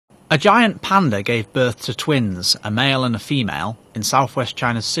A giant panda gave birth to twins, a male and a female, in southwest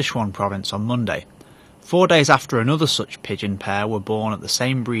China's Sichuan province on Monday, 4 days after another such pigeon pair were born at the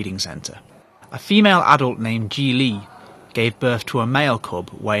same breeding centre. A female adult named Ji Li gave birth to a male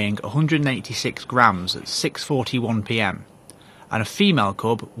cub weighing 186 grams at 6:41 p.m. and a female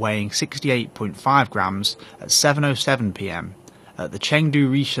cub weighing 68.5 grams at 7:07 p.m. at the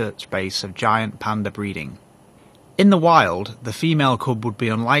Chengdu research base of giant panda breeding. In the wild, the female cub would be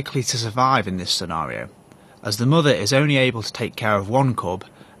unlikely to survive in this scenario, as the mother is only able to take care of one cub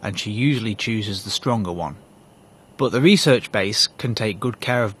and she usually chooses the stronger one. But the research base can take good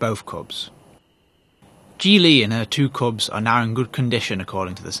care of both cubs. Ji Li and her 2 cubs are now in good condition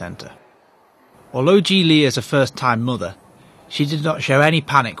according to the centre. Although Ji Li is a first-time mother, she did not show any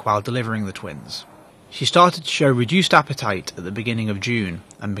panic while delivering the twins. She started to show reduced appetite at the beginning of June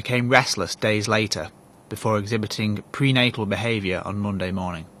and became restless days later, before exhibiting prenatal behaviour on Monday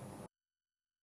morning.